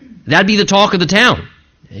happen, that'd be the talk of the town.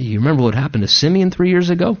 Hey, you remember what happened to Simeon 3 years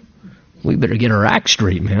ago? We better get our act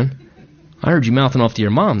straight, man. I heard you mouthing off to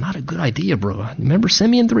your mom. Not a good idea, bro. Remember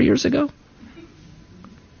Simeon 3 years ago?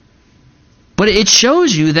 But it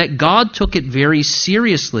shows you that God took it very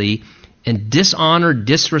seriously, and dishonor,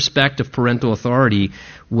 disrespect of parental authority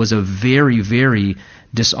was a very, very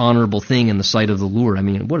dishonorable thing in the sight of the Lord. I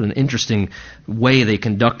mean, what an interesting way they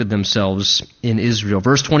conducted themselves in Israel.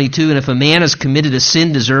 Verse 22, and if a man has committed a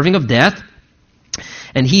sin deserving of death,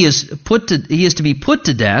 and he is to be put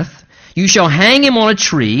to death, you shall hang him on a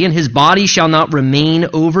tree, and his body shall not remain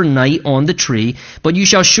overnight on the tree, but you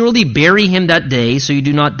shall surely bury him that day, so you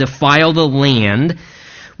do not defile the land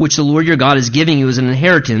which the Lord your God is giving you as an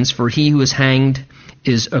inheritance, for he who is hanged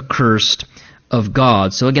is accursed of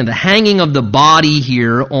God. So again, the hanging of the body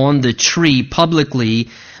here on the tree publicly,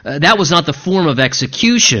 that was not the form of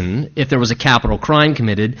execution if there was a capital crime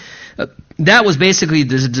committed. That was basically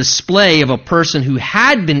the display of a person who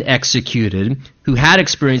had been executed, who had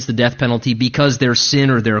experienced the death penalty because their sin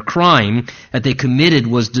or their crime that they committed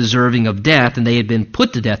was deserving of death, and they had been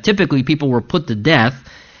put to death. Typically, people were put to death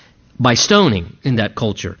by stoning in that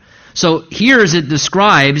culture. So here as it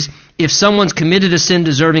describes, if someone's committed a sin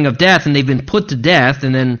deserving of death and they've been put to death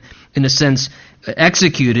and then, in a sense,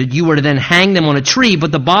 executed, you were to then hang them on a tree,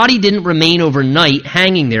 but the body didn't remain overnight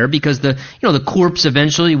hanging there because the corpse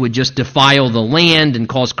eventually would just defile the land and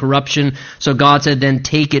cause corruption. So God said, then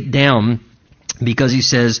take it down, because he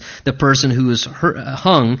says the person who is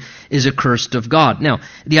hung is accursed of God. Now,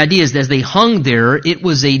 the idea is that as they hung there, it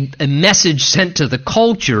was a message sent to the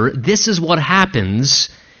culture. This is what happens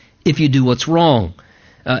if you do what's wrong.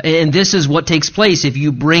 And this is what takes place if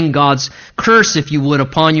you bring God's curse, if you would,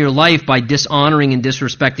 upon your life by dishonoring and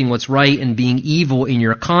disrespecting what's right and being evil in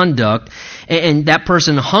your conduct. And that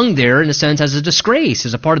person hung there, in a sense, as a disgrace,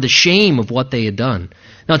 as a part of the shame of what they had done.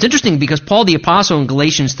 Now, it's interesting because Paul the Apostle in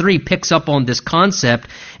Galatians 3 picks up on this concept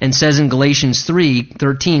and says in Galatians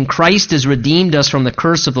 3:13, Christ has redeemed us from the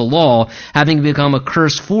curse of the law, having become a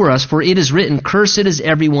curse for us, for it is written, cursed is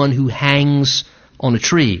everyone who hangs on a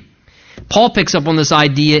tree. Paul picks up on this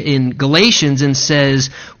idea in Galatians and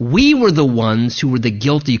says, we were the ones who were the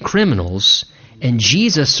guilty criminals, and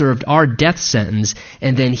Jesus served our death sentence,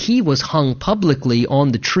 and then he was hung publicly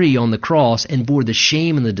on the tree, on the cross, and bore the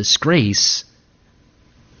shame and the disgrace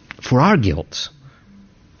for our guilt.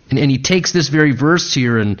 And he takes this very verse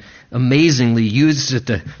here and amazingly uses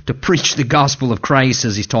it to preach the gospel of Christ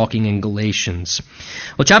as he's talking in Galatians.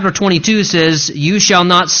 Well, chapter 22 says, you shall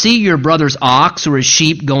not see your brother's ox or his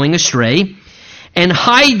sheep going astray, and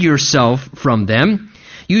hide yourself from them.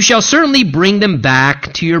 You shall certainly bring them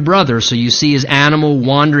back to your brother. So you see his animal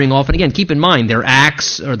wandering off. And again, keep in mind, their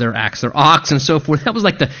ox and so forth. That was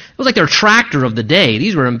like their tractor of the day.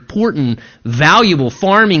 These were important, valuable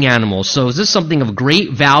farming animals. So is this something of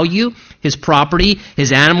great value? His property,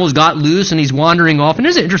 his animals got loose and he's wandering off. And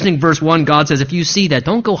there's an interesting verse 1. God says, if you see that,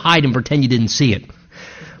 don't go hide and pretend you didn't see it.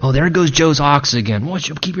 Oh, there goes Joe's ox again. Watch,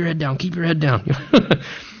 keep your head down. Keep your head down.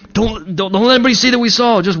 Don't let anybody see that we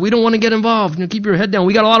saw it. Just, we don't want to get involved. Keep your head down.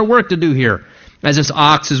 We got a lot of work to do here. As this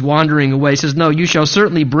ox is wandering away, he says, no, you shall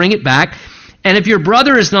certainly bring it back. And if your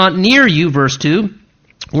brother is not near you, verse 2,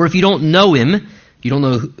 or if you don't know him, you don't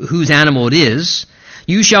know whose animal it is,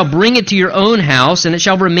 you shall bring it to your own house, and it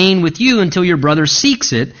shall remain with you until your brother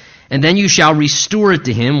seeks it, and then you shall restore it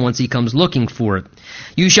to him once he comes looking for it.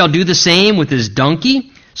 You shall do the same with his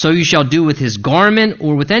donkey. So you shall do with his garment,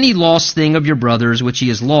 or with any lost thing of your brother's which he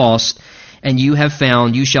has lost, and you have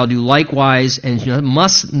found. You shall do likewise, and you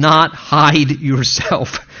must not hide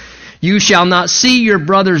yourself. You shall not see your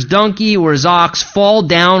brother's donkey or his ox fall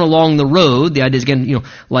down along the road. The idea is,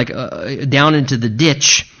 again, down into the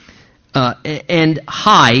ditch, and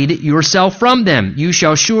hide yourself from them. You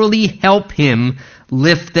shall surely help him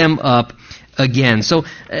lift them up again. So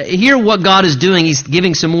here what God is doing, he's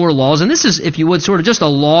giving some more laws. And this is, if you would, sort of just a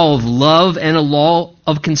law of love and a law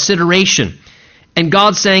of consideration. And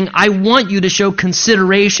God's saying, I want you to show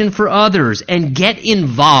consideration for others and get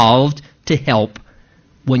involved to help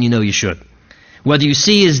when you know you should. Whether you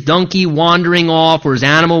see his donkey wandering off or his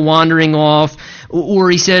animal wandering off, or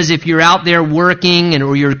he says if you're out there working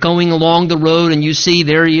or you're going along the road and you see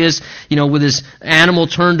there he is, with his animal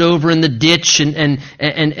turned over in the ditch,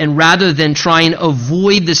 and rather than try and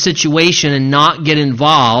avoid the situation and not get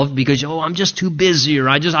involved because, I'm just too busy, or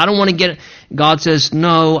I don't want to get it. God says,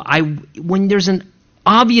 no, when there's an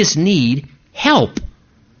obvious need, help.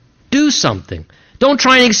 Do something. Don't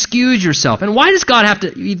try and excuse yourself. And why does God have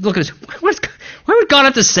to, look at this, why would God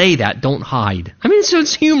have to say that? Don't hide. I mean,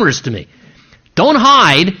 it's humorous to me. Don't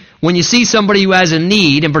hide when you see somebody who has a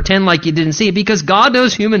need and pretend like you didn't see it, because God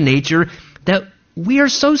knows human nature that we are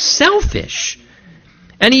so selfish.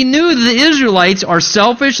 And he knew that the Israelites are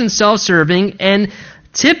selfish and self-serving, and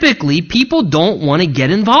typically people don't want to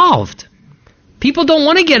get involved. People don't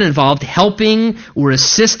want to get involved helping or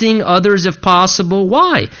assisting others if possible.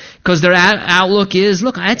 Why? Because their outlook is,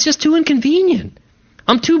 look, it's just too inconvenient.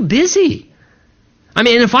 I'm too busy. I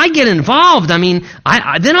mean, if I get involved, then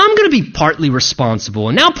I'm going to be partly responsible.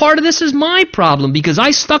 And now part of this is my problem because I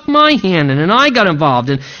stuck my hand in and I got involved.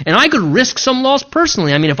 And I could risk some loss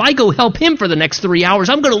personally. I mean, if I go help him for the next 3 hours,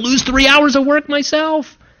 I'm going to lose 3 hours of work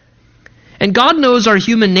myself. And God knows our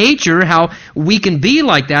human nature, how we can be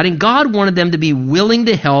like that. And God wanted them to be willing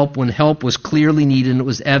to help when help was clearly needed and it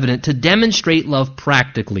was evident, to demonstrate love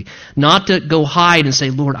practically. Not to go hide and say,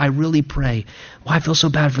 Lord, I really pray. I feel so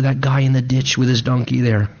bad for that guy in the ditch with his donkey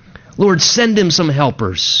there. Lord, send him some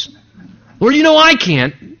helpers. Lord, I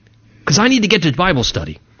can't because I need to get to Bible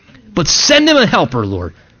study. But send him a helper,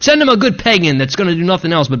 Lord. Send him a good pagan that's going to do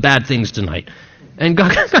nothing else but bad things tonight. And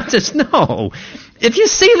God says, no. If you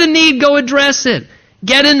see the need, go address it.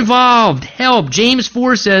 Get involved. Help. James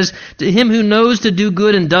 4 says, to him who knows to do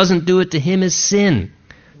good and doesn't do it, to him is sin.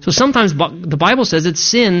 So sometimes the Bible says it's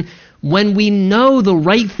sin when we know the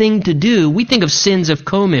right thing to do. We think of sins of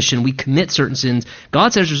commission. We commit certain sins.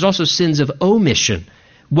 God says there's also sins of omission.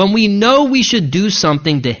 When we know we should do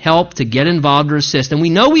something to help, to get involved or assist, and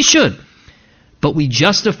we know we should, but we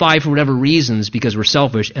justify for whatever reasons because we're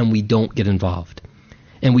selfish and we don't get involved.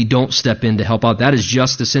 And we don't step in to help out. That is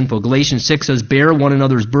just as sinful. Galatians 6 says, bear one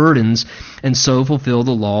another's burdens and so fulfill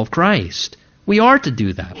the law of Christ. We are to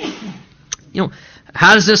do that.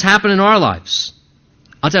 How does this happen in our lives?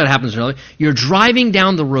 I'll tell you what happens earlier. You're driving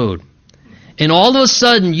down the road, and all of a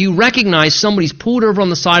sudden you recognize somebody's pulled over on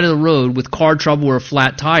the side of the road with car trouble or a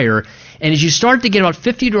flat tire, and as you start to get about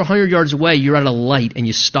 50 to 100 yards away, you're at a light and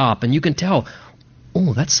you stop, and you can tell,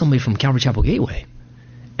 oh, that's somebody from Calvary Chapel Gateway.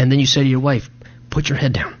 And then you say to your wife, put your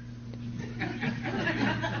head down.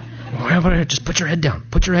 Just put your head down.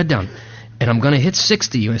 Put your head down. And I'm going to hit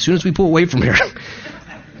 60 as soon as we pull away from here.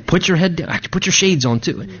 Put your head down. Actually, put your shades on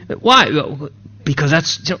too. Why? Because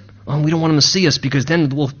that's, we don't want them to see us, because then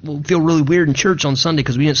we'll feel really weird in church on Sunday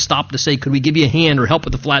because we didn't stop to say, could we give you a hand or help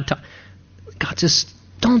with the flat tire? God, just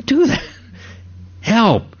don't do that.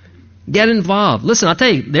 Help. Get involved. Listen, I'll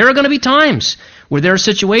tell you, there are going to be times where there are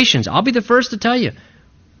situations, I'll be the first to tell you,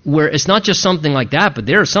 where it's not just something like that, but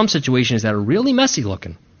there are some situations that are really messy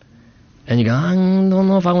looking. And you go, I don't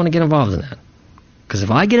know if I want to get involved in that. Because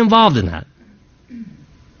if I get involved in that,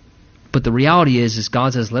 but the reality is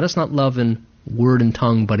God says, let us not love in word and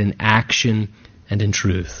tongue, but in action and in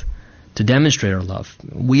truth, to demonstrate our love.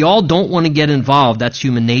 We all don't want to get involved. That's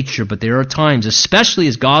human nature. But there are times, especially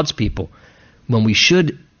as God's people, when we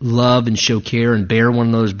should love and show care and bear one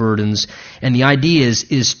another's burdens. And the idea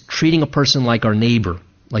is treating a person like our neighbor,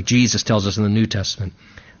 like Jesus tells us in the New Testament.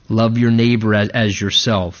 Love your neighbor as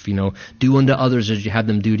yourself. Do unto others as you have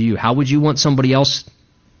them do to you. How would you want somebody else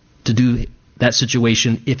to do that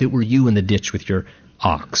situation if it were you in the ditch with your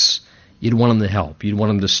ox? You'd want them to help. You'd want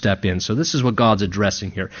them to step in. So this is what God's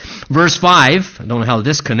addressing here. Verse 5, I don't know how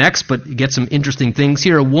this connects, but you get some interesting things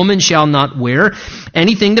here. A woman shall not wear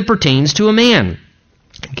anything that pertains to a man,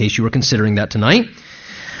 in case you were considering that tonight.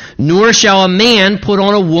 Nor shall a man put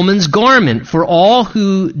on a woman's garment, for all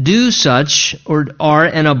who do such are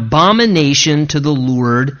an abomination to the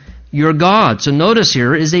Lord your God. So notice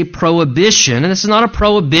here is a prohibition, and this is not a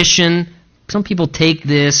prohibition. Some people take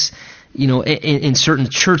this, in certain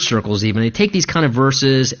church circles even. They take these kind of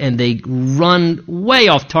verses and they run way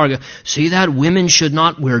off target. See that? Women should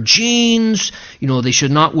not wear jeans. They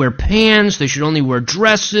should not wear pants. They should only wear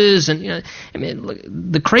dresses. And, look,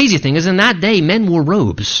 the crazy thing is in that day, men wore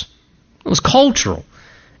robes. It was cultural.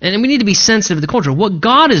 And we need to be sensitive to the culture. What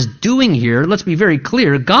God is doing here, let's be very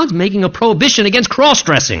clear, God's making a prohibition against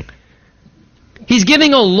cross-dressing. He's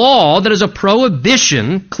giving a law that is a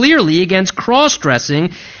prohibition, clearly, against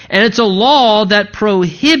cross-dressing, and it's a law that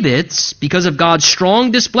prohibits, because of God's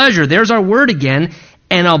strong displeasure, there's our word again,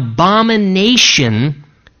 an abomination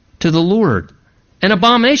to the Lord. An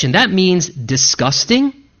abomination, that means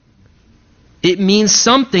disgusting. It means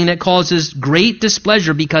something that causes great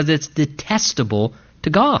displeasure because it's detestable to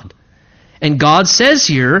God. And God says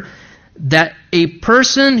here that a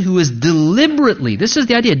person who is deliberately, this is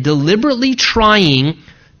the idea, deliberately trying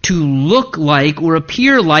to look like or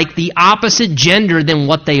appear like the opposite gender than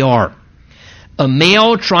what they are. A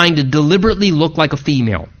male trying to deliberately look like a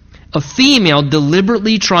female. A female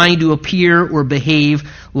deliberately trying to appear or behave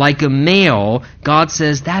like a male. God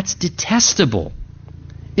says that's detestable.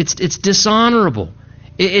 It's dishonorable.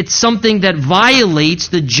 It's something that violates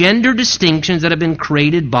the gender distinctions that have been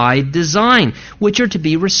created by design, which are to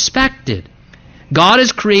be respected. God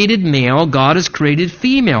has created male, God has created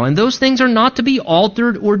female, and those things are not to be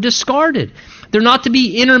altered or discarded. They're not to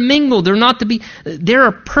be intermingled. There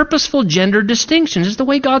are purposeful gender distinctions. It's the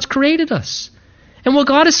way God's created us. And what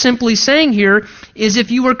God is simply saying here is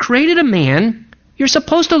if you were created a man, you're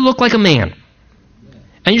supposed to look like a man.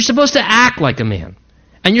 And you're supposed to act like a man.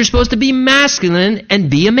 And you're supposed to be masculine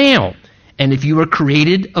and be a male. And if you were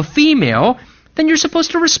created a female, then you're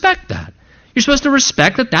supposed to respect that. You're supposed to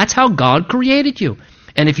respect that that's how God created you.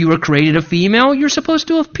 And if you were created a female, you're supposed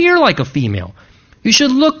to appear like a female. You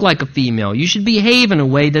should look like a female. You should behave in a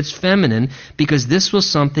way that's feminine because this was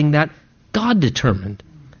something that God determined,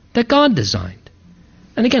 that God designed.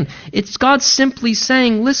 And again, it's God simply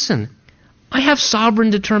saying, listen, I have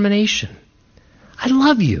sovereign determination. I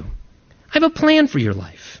love you. I have a plan for your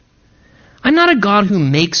life. I'm not a God who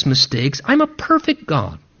makes mistakes. I'm a perfect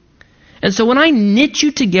God. And so when I knit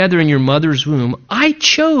you together in your mother's womb, I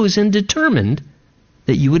chose and determined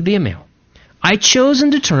that you would be a male. I chose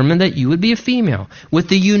and determined that you would be a female with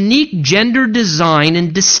the unique gender design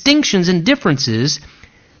and distinctions and differences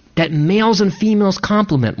that males and females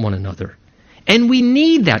complement one another. And we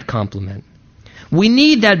need that complement. We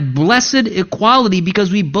need that blessed equality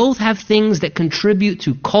because we both have things that contribute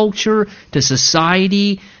to culture, to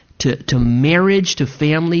society, to marriage, to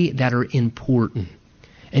family that are important.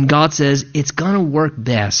 And God says it's going to work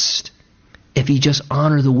best if you just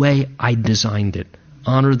honor the way I designed it,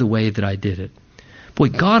 honor the way that I did it. Boy,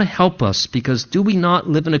 God help us, because do we not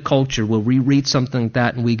live in a culture where we read something like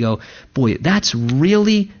that and we go, boy, that's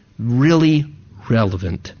really, really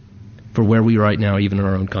relevant. for where we are right now, even in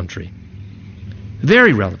our own country.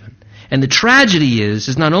 Very relevant. And the tragedy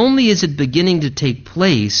is not only is it beginning to take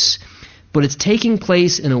place, but it's taking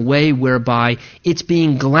place in a way whereby it's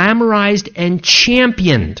being glamorized and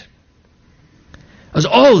championed. As,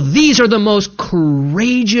 these are the most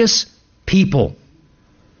courageous people.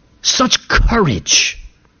 Such courage.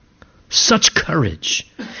 Such courage.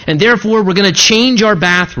 And therefore, we're going to change our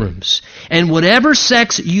bathrooms. And whatever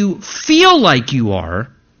sex you feel like you are,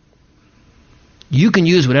 you can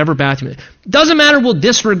use whatever bathroom. Doesn't matter, we'll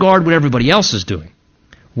disregard what everybody else is doing.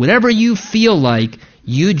 Whatever you feel like,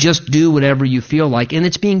 you just do whatever you feel like. And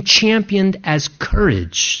it's being championed as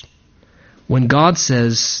courage. When God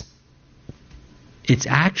says it's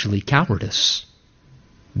actually cowardice.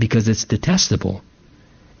 Because it's detestable.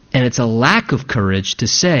 And it's a lack of courage to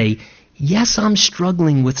say, yes, I'm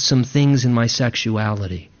struggling with some things in my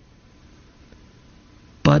sexuality.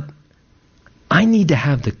 But I need to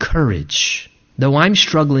have the courage. Though I'm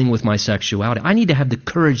struggling with my sexuality, I need to have the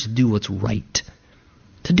courage to do what's right.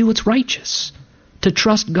 To do what's righteous. To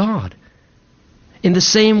trust God. In the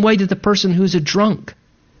same way that the person who's a drunk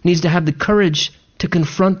needs to have the courage to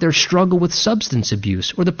confront their struggle with substance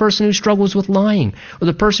abuse, or the person who struggles with lying, or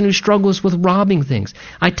the person who struggles with robbing things.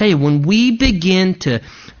 I tell you, when we begin to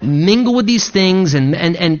mingle with these things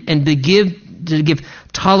and give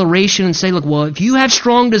toleration and say, look, well, if you have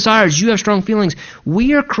strong desires, you have strong feelings,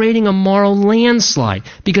 we are creating a moral landslide.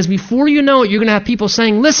 Because before you know it, you're going to have people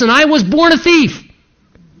saying, listen, I was born a thief.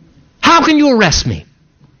 How can you arrest me?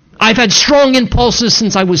 I've had strong impulses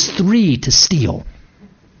since I was 3 to steal.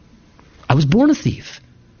 I was born a thief.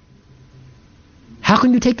 How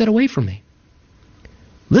can you take that away from me?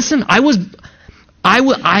 Listen, I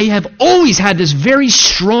have always had this very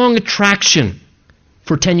strong attraction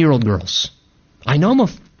for 10-year-old girls. I know I'm a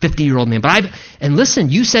 50-year-old man, but and listen,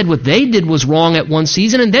 you said what they did was wrong at one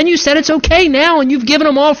season, and then you said it's okay now, and you've given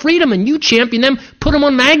them all freedom, and you champion them, put them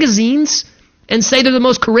on magazines, and say they're the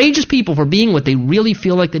most courageous people for being what they really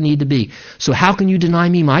feel like they need to be. So how can you deny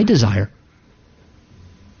me my desire?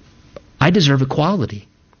 I deserve equality.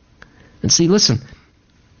 And see, listen,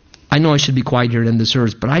 I know I should be quiet here at the end of the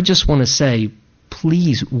service, but I just want to say,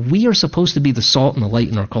 please, we are supposed to be the salt and the light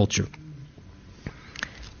in our culture.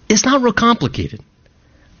 It's not real complicated.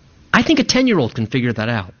 I think a 10-year-old can figure that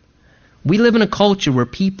out. We live in a culture where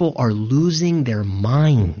people are losing their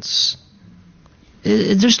minds.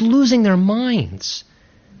 They're just losing their minds.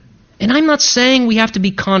 And I'm not saying we have to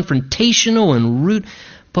be confrontational and rude,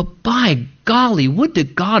 but by golly, would to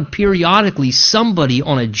God periodically somebody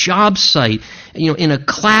on a job site, in a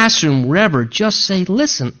classroom, wherever, just say,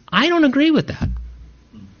 listen, I don't agree with that.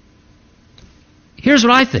 Here's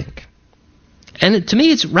what I think. And to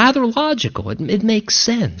me, it's rather logical. It makes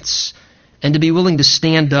sense. And to be willing to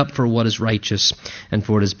stand up for what is righteous and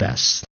for what is best.